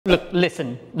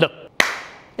Listen.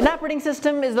 An operating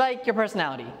system is like your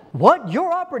personality. What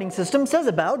your operating system says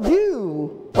about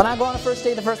you. When I go on a first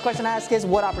date, the first question I ask is,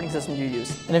 what operating system do you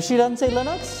use? And if she doesn't say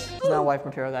Linux, it's not wife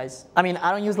material, guys. I mean,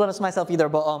 I don't use Linux myself either,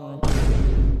 but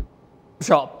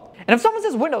shut up. And if someone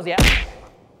says Windows, yeah.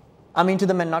 I mean to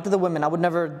the men, not to the women. I would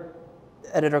never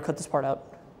edit or cut this part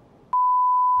out.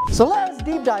 So let's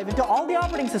deep dive into all the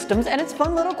operating systems and its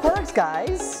fun little quirks,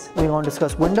 guys. We're going to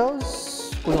discuss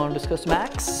Windows, we're going to discuss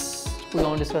Macs, we're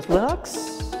going to discuss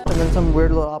Linux, and then some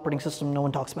weird little operating system no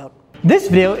one talks about. This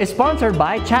video is sponsored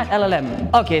by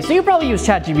ChatLLM. Okay, so you probably use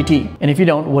ChatGPT, and if you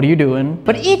don't, what are you doing?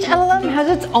 But each LLM has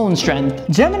its own strength.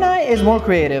 Gemini is more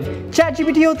creative,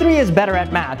 ChatGPT 03 is better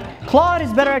at math, Claude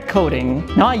is better at coding.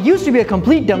 Now I used to be a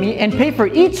complete dummy and pay for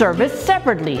each service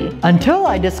separately, until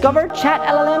I discovered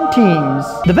ChatLLM Teams.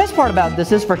 The best part about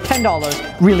this is for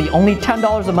 $10, really only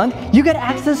 $10 a month, you get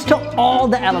access to all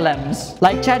the LLMs,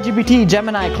 like ChatGPT,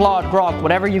 Gemini, Claude, Grok,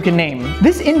 whatever you can name.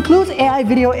 This includes AI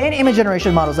video and image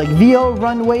generation models like VO,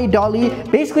 Runway, Dolly,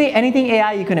 basically anything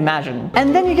AI you can imagine.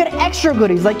 And then you get extra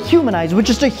goodies like Humanize, which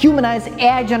is to humanize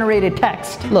AI generated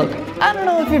text. Look, I don't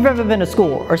know if you've ever been to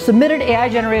school or submitted AI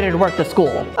generated work to school.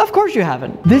 Of course you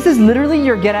haven't. This is literally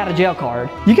your get out of jail card.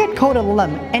 You get Code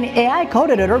LLM and AI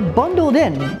code editor bundled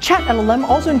in. Chat LLM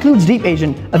also includes Deep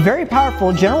Agent, a very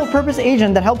powerful general purpose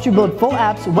agent that helps you build full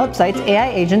apps, websites, AI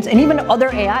agents, and even other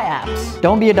AI apps.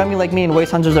 Don't be a dummy like me and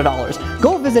waste hundreds of dollars.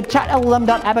 Go visit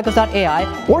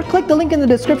chatllm.abacus.ai or click the link in the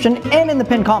description and in the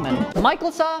pinned comment.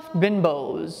 Microsoft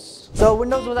Bimbos. So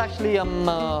Windows was actually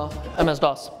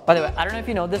MS-DOS. By the way, I don't know if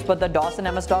you know this, but the DOS in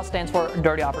MS-DOS stands for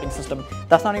Dirty Operating System.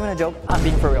 That's not even a joke, I'm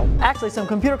being for real. Actually, some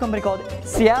computer company called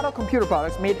Seattle Computer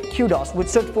Products made QDOS, which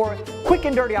stood for Quick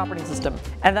and Dirty Operating System.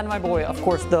 And then my boy, of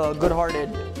course, the good-hearted,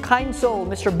 kind soul,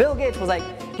 Mr. Bill Gates was like,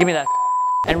 give me that.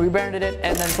 And rebranded it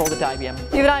and then sold it to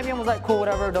IBM. Even IBM was like, cool,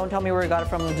 whatever, don't tell me where you got it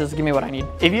from, just give me what I need.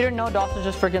 If you didn't know, DOS is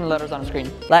just freaking letters on a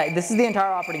screen. Like, this is the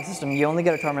entire operating system. You only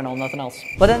get a terminal, nothing else.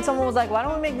 But then someone was like, why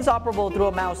don't we make this operable through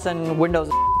a mouse and Windows?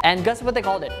 And guess what they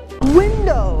called it?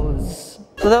 Windows!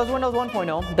 So there was Windows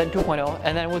 1.0, then 2.0,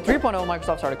 and then with 3.0,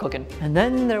 Microsoft started cooking. And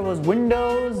then there was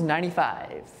Windows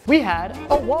 95. We had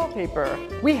a wallpaper.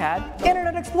 We had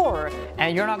Internet Explorer.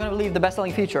 And you're not gonna believe the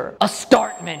best-selling feature, a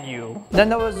start menu. Then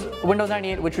there was Windows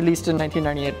 98, which released in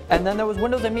 1998. And then there was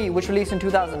Windows ME, which released in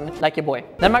 2000, like your boy.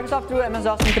 Then Microsoft threw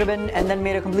MS-DOS into the bin and then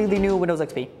made a completely new Windows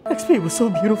XP. XP was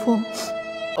so beautiful.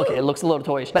 Okay, it looks a little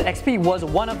toyish, but XP was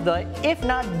one of the, if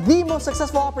not the most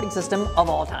successful operating system of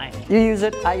all time. You use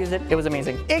it, I use it, it was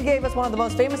amazing. It gave us one of the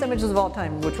most famous images of all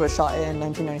time, which was shot in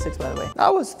 1996, by the way.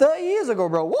 That was 30 years ago,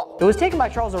 bro. Whoa. It was taken by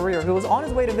Charles O'Rear, who was on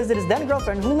his way to visit his then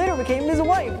girlfriend, who later became his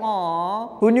wife.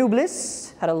 Aww. Who knew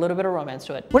bliss? Had a little bit of romance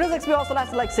to it. Windows XP also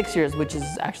lasted like 6 years, which is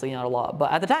actually not a lot, but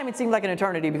at the time it seemed like an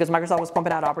eternity because Microsoft was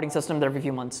pumping out operating systems every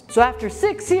few months. So after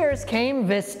 6 years came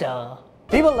Vista.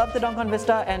 People loved to dunk on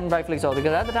Vista, and rightfully so,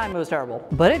 because at the time it was terrible.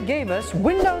 But it gave us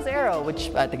Windows Aero, which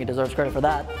I think it deserves credit for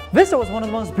that. Vista was one of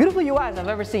the most beautiful UIs I've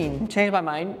ever seen. Changed my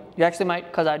mind. You actually might,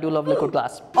 because I do love liquid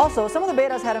glass. Also, some of the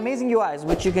betas had amazing UIs,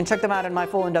 which you can check them out in my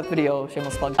full in-depth video.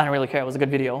 Shameless plug. I don't really care, it was a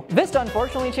good video. Vista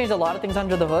unfortunately changed a lot of things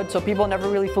under the hood, so people never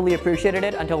really fully appreciated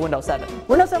it until Windows 7.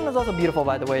 Windows 7 was also beautiful,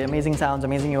 by the way. Amazing sounds,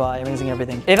 amazing UI, amazing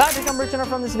everything. If I become rich enough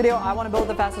from this video, I want to build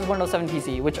the fastest Windows 7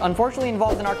 PC, which unfortunately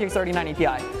involves an RTX 3090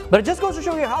 Ti. But it just goes to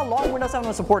show you how long Windows 7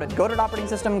 was supported. Goated operating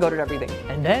system, goated everything.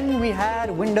 And then we had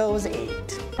Windows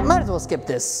 8. Might as well skip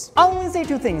this. I'll only say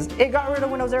two things. It got rid of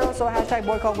Windows Aero, so hashtag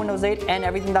boycott Windows 8 and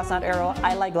everything that's not Aero.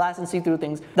 I like glass and see-through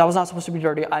things. That was not supposed to be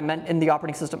dirty. I meant in the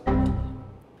operating system.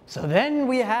 So then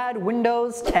we had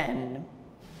Windows 10.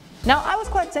 Now, I was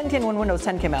quite sentient when Windows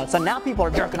 10 came out, so now people are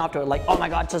jerking off to it like, oh my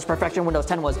god, such perfection Windows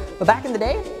 10 was. But back in the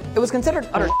day, it was considered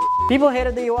utter People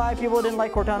hated the UI, people didn't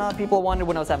like Cortana, people wanted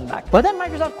Windows 7 back. But then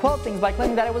Microsoft quelled things by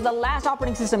claiming that it was the last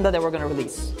operating system that they were going to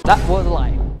release. That was a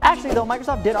lie. Actually though,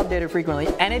 Microsoft did update it frequently,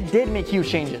 and it did make huge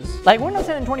changes. Like Windows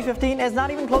 10 in 2015 is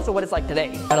not even close to what it's like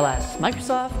today. But alas,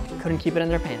 Microsoft couldn't keep it in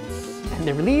their pants. And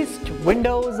they released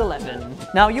Windows 11.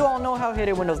 Now you all know how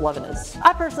hated Windows 11 is.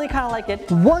 I personally kind of like it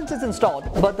once it's installed,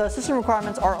 but the system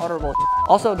requirements are utter bullshit.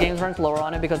 Also, games run slower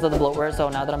on it because of the bloatware, so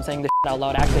now that I'm saying this out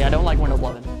loud, actually I don't like Windows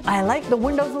 11. I like the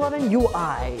Windows 11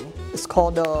 UI. It's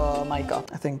called Mica,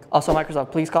 I think. Also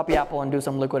Microsoft, please copy Apple and do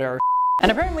some liquid error.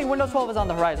 And apparently Windows 12 is on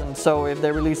the horizon, so if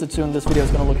they release it soon, this video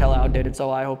is going to look hella outdated,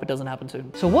 so I hope it doesn't happen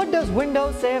soon. So what does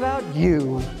Windows say about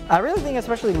you? I really think,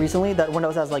 especially recently, that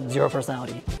Windows has like zero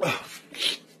personality.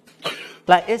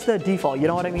 Like, it's the default, you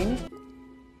know what I mean?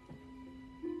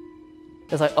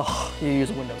 It's like, oh, you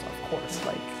use Windows, of course.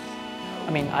 Like,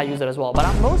 I mean, I use it as well, but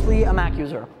I'm mostly a Mac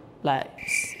user. Like,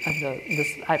 This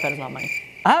iPad is not mine.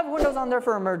 I have Windows on there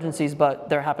for emergencies, but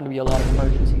there happen to be a lot of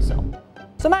emergencies,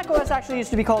 so macOS actually used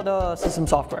to be called System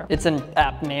Software. It's an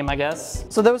app name, I guess.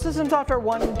 So there was System Software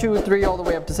 1, 2, 3, all the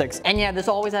way up to 6. And yeah, this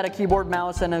always had a keyboard,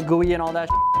 mouse, and a GUI and all that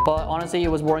but honestly, it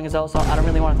was boring as hell, so I don't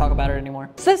really want to talk about it anymore.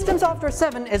 System Software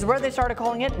 7 is where they started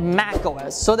calling it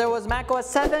macOS. So there was macOS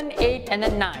 7, 8, and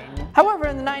then 9. However,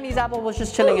 in the 90s, Apple was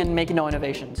just chilling and making no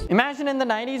innovations. Imagine in the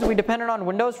 90s, we depended on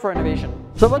Windows for innovation.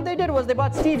 So what they did was they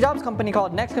bought Steve Jobs' company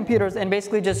called Next Computers and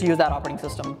basically just used that operating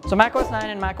system. So macOS 9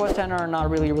 and macOS 10 are not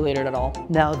really related at all.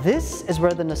 Now this is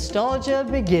where the nostalgia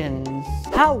begins.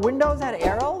 How Windows had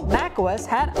Arrow, macOS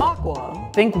had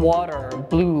Aqua. Think water,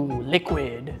 blue,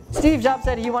 liquid. Steve Jobs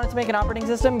said he wanted to make an operating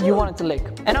system, you want it to lick.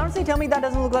 And honestly, tell me that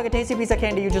doesn't look like a tasty piece of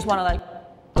candy you just want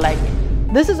to like.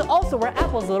 This is also where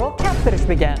Apple's little cat fetish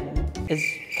began. Is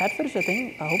cat fetish a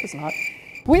thing? I hope it's not.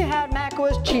 We had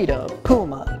macOS Cheetah,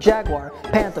 Puma, Jaguar,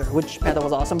 Panther, which Panther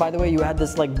was awesome by the way. You had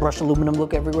this like brushed aluminum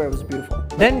look everywhere, it was beautiful.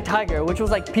 Then Tiger, which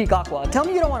was like peak aqua. Tell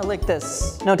me you don't want to lick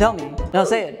this. No, tell me. No,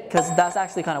 say it, because that's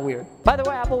actually kind of weird. By the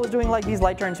way, Apple was doing like these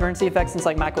light transparency effects since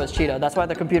like macOS Cheetah. That's why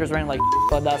the computers ran like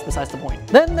but that's besides the point.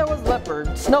 Then there was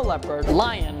leopard, snow leopard,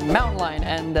 lion, mountain lion,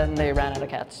 and then they ran out of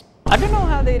cats. I don't know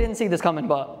how they didn't see this coming,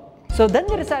 but so then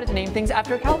they decided to name things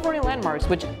after California landmarks,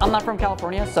 which I'm not from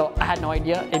California, so I had no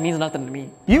idea. It means nothing to me.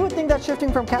 You would think that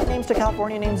shifting from cat names to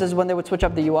California names is when they would switch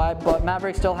up the UI, but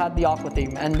Maverick still had the aqua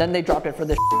theme, and then they dropped it for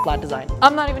this flat design.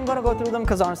 I'm not even gonna go through them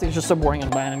because honestly it's just so boring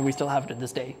and bland, and we still have it to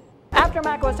this day. After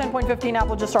macOS 10.15,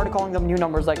 Apple just started calling them new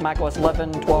numbers like macOS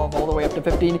 11, 12, all the way up to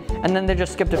 15, and then they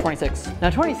just skipped to 26. Now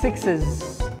 26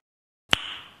 is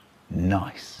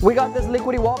nice. We got this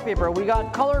liquidy wallpaper, we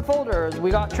got colored folders,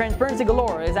 we got transparency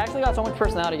galore. It's actually got so much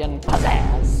personality and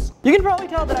pizzazz. You can probably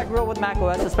tell that I grew up with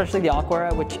macOS, especially the Aqua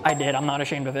era, which I did, I'm not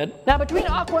ashamed of it. Now between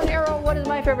Aqua and Arrow, what is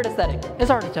my favorite aesthetic? It's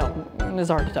hard to tell. It's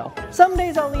hard to tell. Some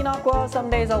days I'll lean Aqua, some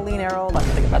days I'll lean Arrow. Like I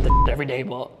think about this every day,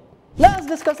 but let's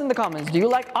discuss in the comments, do you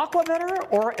like Aqua better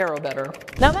or Arrow better?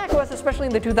 Now macOS, especially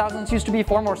in the 2000s, used to be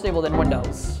far more stable than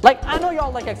Windows. Like, I know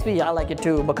y'all like XP, I like it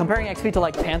too, but comparing XP to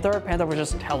like Panther was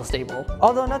just hella stable.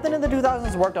 Although nothing in the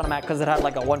 2000s worked on a Mac because it had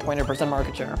like a 1.8%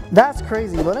 market share. That's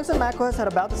crazy, Linux and macOS had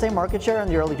about the same market share in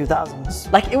the early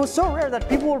 2000s. Like, it was so rare that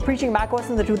people were preaching macOS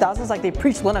in the 2000s like they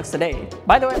preach Linux today.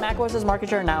 By the way, macOS's market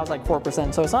share now is like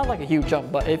 4%, so it's not like a huge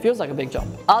jump, but it feels like a big jump.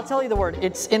 I'll tell you the word,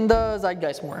 it's in the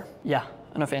zeitgeist more. Yeah.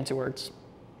 No fancy words.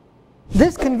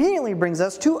 This conveniently brings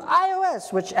us to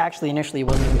iOS, which actually initially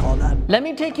wasn't even called that. Let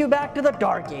me take you back to the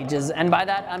dark ages, and by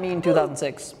that I mean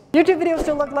 2006. YouTube videos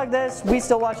still looked like this, we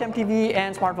still watched MTV,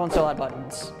 and smartphones still had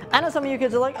buttons. I know some of you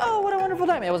kids are like, oh, what a wonderful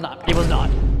time. It was not. It was not.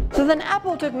 So then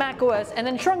Apple took macOS and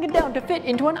then shrunk it down to fit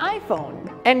into an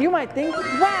iPhone. And you might think,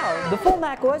 wow, the full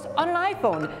macOS on an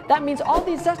iPhone. That means all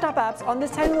these desktop apps on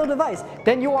this tiny little device.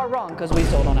 Then you are wrong, because we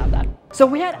still don't have that. So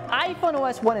we had iPhone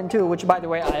OS 1 and 2, which by the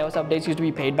way, iOS updates used to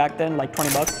be paid back then, like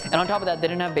 20 bucks. And on top of that, they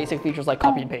didn't have basic features like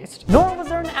copy and paste. Nor was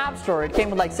there an app store. It came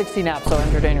with like 16 apps, so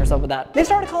entertain yourself with that. They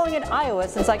started calling it iOS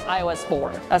since like iOS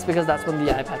 4. That's because that's when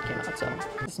the iPad came out, so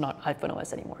it's not iPhone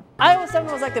OS anymore. iOS 7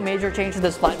 was like the major change to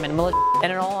this flat minimalist,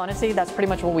 and in all honesty, that's pretty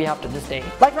much what we have to this day.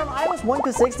 Like from iOS 1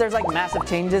 to 6, there's like massive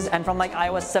changes, and from like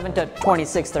iOS 7 to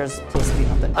 26, there's basically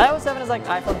nothing. iOS 7 is like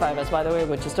iPhone 5S, by the way,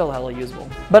 which is still hella usable.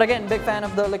 But again, big fan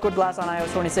of the liquid glass on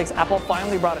iOS 26. Apple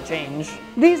finally brought a change.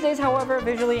 These days, however,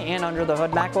 visually and under the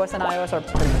hood, macOS and iOS are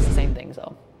pretty much the same thing,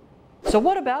 so. So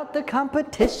what about the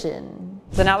competition?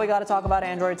 So now we gotta talk about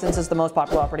Android since it's the most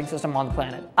popular operating system on the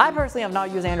planet. I personally have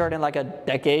not used Android in like a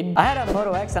decade. I had a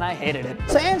Moto X and I hated it.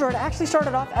 So Android actually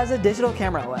started off as a digital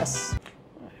camera OS.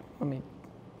 Let me,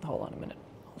 hold on a minute.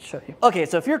 Show you. Okay,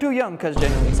 so if you're too young, because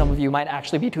generally some of you might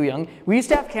actually be too young, we used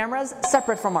to have cameras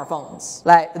separate from our phones.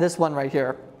 Like this one right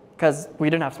here, because we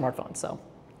didn't have smartphones, so.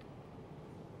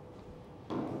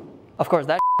 Of course,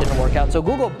 that didn't work out, so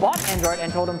Google bought Android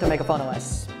and told them to make a phone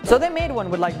OS. So they made one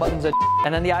with like buttons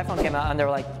and then the iPhone came out and they were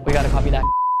like, we gotta copy that.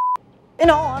 In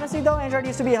all honesty though, Android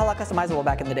used to be hella customizable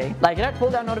back in the day. Like it had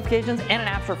pull-down notifications and an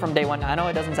app store from day one. I know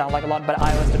it doesn't sound like a lot, but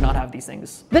iOS did not have these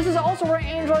things. This is also where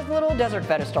Android's little desert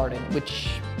fetish started, which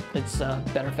it's a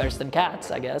better fetish than cats,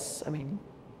 I guess. I mean,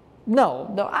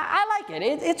 no, I like it.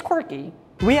 It's quirky.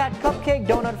 We had cupcake,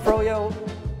 donut, froyo.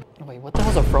 Wait, what the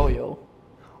hell's a froyo?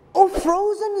 Oh,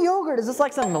 frozen yogurt. Is this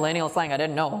like some millennial slang I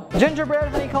didn't know? Gingerbread,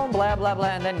 honeycomb, blah, blah, blah,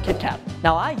 and then Kit Kat.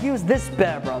 Now, I used this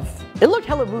bear, bruv. It looked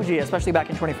hella bougie, especially back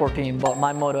in 2014, but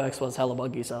my Moto X was hella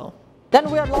buggy, so. Then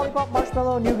we had lollipop,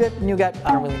 marshmallow, nougat,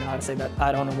 I don't really know how to say that.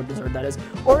 I don't know what dessert that is.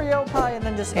 Oreo, pie, and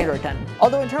then just Android 10.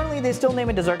 Although internally they still name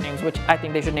it dessert names, which I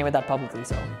think they should name it that publicly,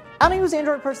 so. I don't use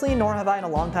Android personally, nor have I in a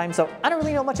long time, so I don't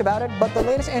really know much about it, but the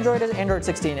latest Android is Android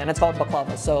 16, and it's called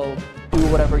Baklava, so do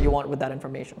whatever you want with that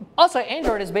information. Also,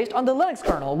 Android is based on the Linux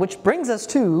kernel, which brings us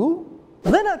to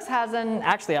Linux has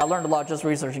actually I learned a lot just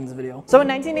researching this video. So in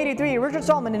 1983, Richard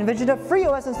Stallman invented a free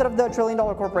OS instead of the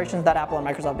trillion-dollar corporations that Apple and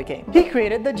Microsoft became. He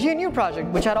created the GNU project,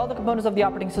 which had all the components of the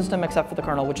operating system except for the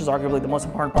kernel, which is arguably the most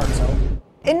important part, so.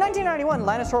 In 1991,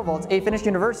 Linus Torvalds, a Finnish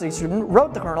university student,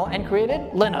 wrote the kernel and created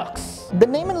Linux. The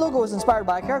name and logo was inspired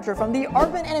by a character from the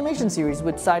Arvin animation series,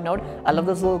 which, side note, I love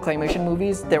those little claymation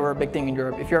movies. They were a big thing in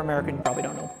Europe. If you're American, you probably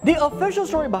don't know. The official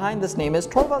story behind this name is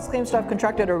Torvalds claims to have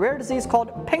contracted a rare disease called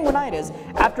penguinitis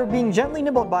after being gently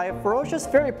nibbled by a ferocious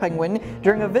fairy penguin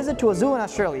during a visit to a zoo in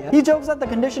Australia. He jokes that the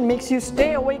condition makes you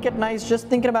stay awake at night just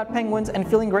thinking about penguins and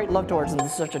feeling great love towards them.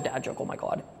 This is such a dad joke, oh my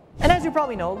god. And as you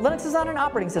probably know, Linux is not an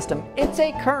operating system, it's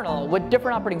a kernel with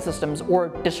different operating systems or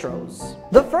distros.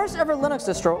 The first ever Linux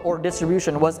distro or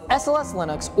distribution was SLS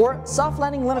Linux or Soft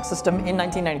Landing Linux System in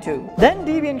 1992. Then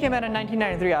Debian came out in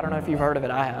 1993, I don't know if you've heard of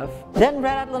it, I have. Then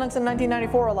Red Hat Linux in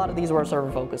 1994, a lot of these were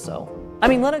server focused, so. I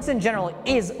mean, Linux in general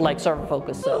is like server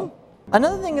focused, so.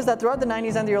 Another thing is that throughout the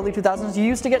 90s and the early 2000s, you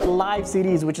used to get live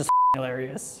CDs, which is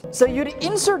hilarious. So you'd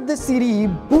insert this CD,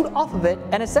 boot off of it,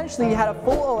 and essentially you had a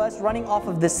full OS running off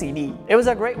of this CD. It was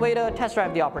a great way to test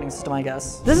drive the operating system, I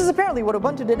guess. This is apparently what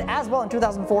Ubuntu did as well in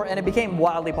 2004, and it became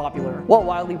wildly popular. Well,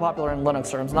 wildly popular in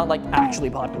Linux terms, not like actually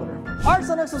popular. Arch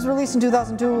Linux was released in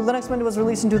 2002, Linux Mint was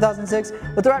released in 2006,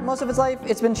 but throughout most of its life,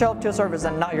 it's been shelved to servers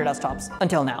and not your desktops,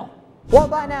 until now. Well,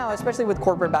 by now, especially with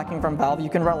corporate backing from Valve, you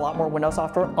can run a lot more Windows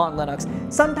software on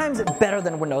Linux. Sometimes better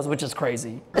than Windows, which is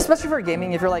crazy. Especially for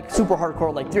gaming, if you're like super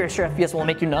hardcore, like 3 extra FPS will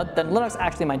make you nut, then Linux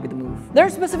actually might be the move. There are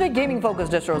specific gaming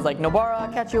focused distros like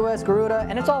Nobara, CatchOS, Garuda,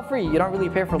 and it's all free. You don't really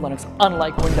pay for Linux,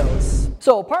 unlike Windows.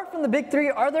 So apart from the big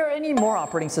three, are there any more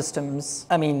operating systems?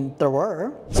 I mean, there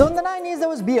were. So in the 90s, there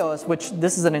was BeOS, which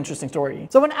this is an interesting story.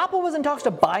 So when Apple was in talks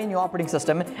to buy a new operating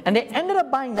system, and they ended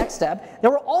up buying NextStep, they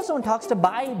were also in talks to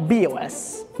buy BeOS.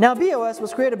 Now BeOS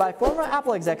was created by former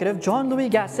Apple executive Jean-Louis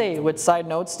Gasset, with side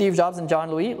note, Steve Jobs and John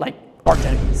Louis, like, arch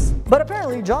enemies. But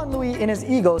apparently John Louis in his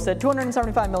ego said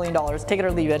 $275 million, take it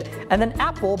or leave it, and then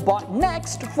Apple bought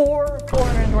Next for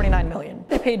 $429 million.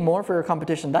 They paid more for your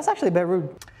competition. That's actually a bit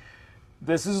rude.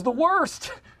 This is the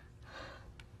worst.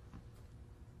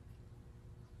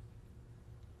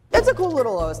 It's a cool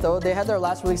little OS though. They had their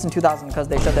last release in 2000 because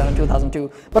they shut down in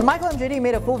 2002. But Michael MJD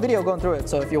made a full video going through it,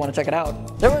 so if you want to check it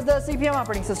out. There was the CP/M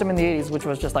operating system in the 80s, which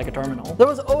was just like a terminal. There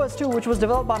was OS2, which was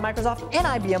developed by Microsoft and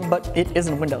IBM, but it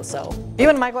isn't Windows, so.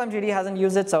 Even Michael MJD hasn't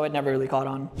used it, so it never really caught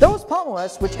on. There was Palm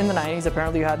OS, which in the 90s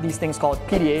apparently you had these things called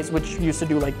PDAs, which used to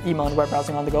do like email and web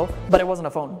browsing on the go, but it wasn't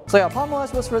a phone. So yeah, Palm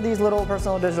OS was for these little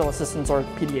personal digital assistants or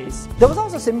PDAs. There was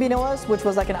also Symbian OS, which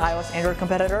was like an iOS Android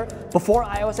competitor before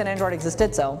iOS and Android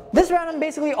existed, so. This ran on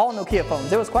basically all Nokia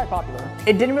phones. It was quite popular.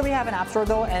 It didn't really have an app store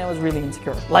though, and it was really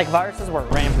insecure. Like viruses were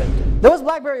rampant. There was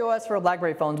BlackBerry OS for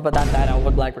BlackBerry phones, but that died out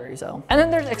with BlackBerry, so. And then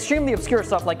there's extremely obscure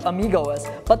stuff like Amiga OS,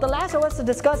 but the last OS to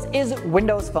discuss is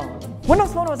Windows Phone.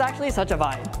 Windows Phone was actually such a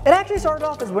vibe. It actually started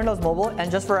off as Windows Mobile, and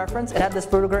just for reference, it had this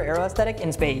Frutiger era aesthetic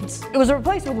in spades. It was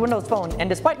replaced with Windows Phone, and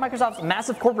despite Microsoft's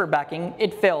massive corporate backing,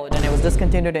 it failed, and it was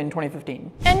discontinued in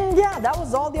 2015. And yeah, that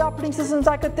was all the operating systems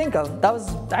I could think of. That was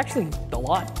actually a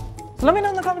lot. So let me know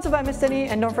in the comments if I missed any,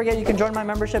 and don't forget you can join my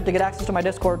membership to get access to my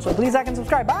Discord, so please like and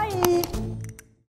subscribe. Bye!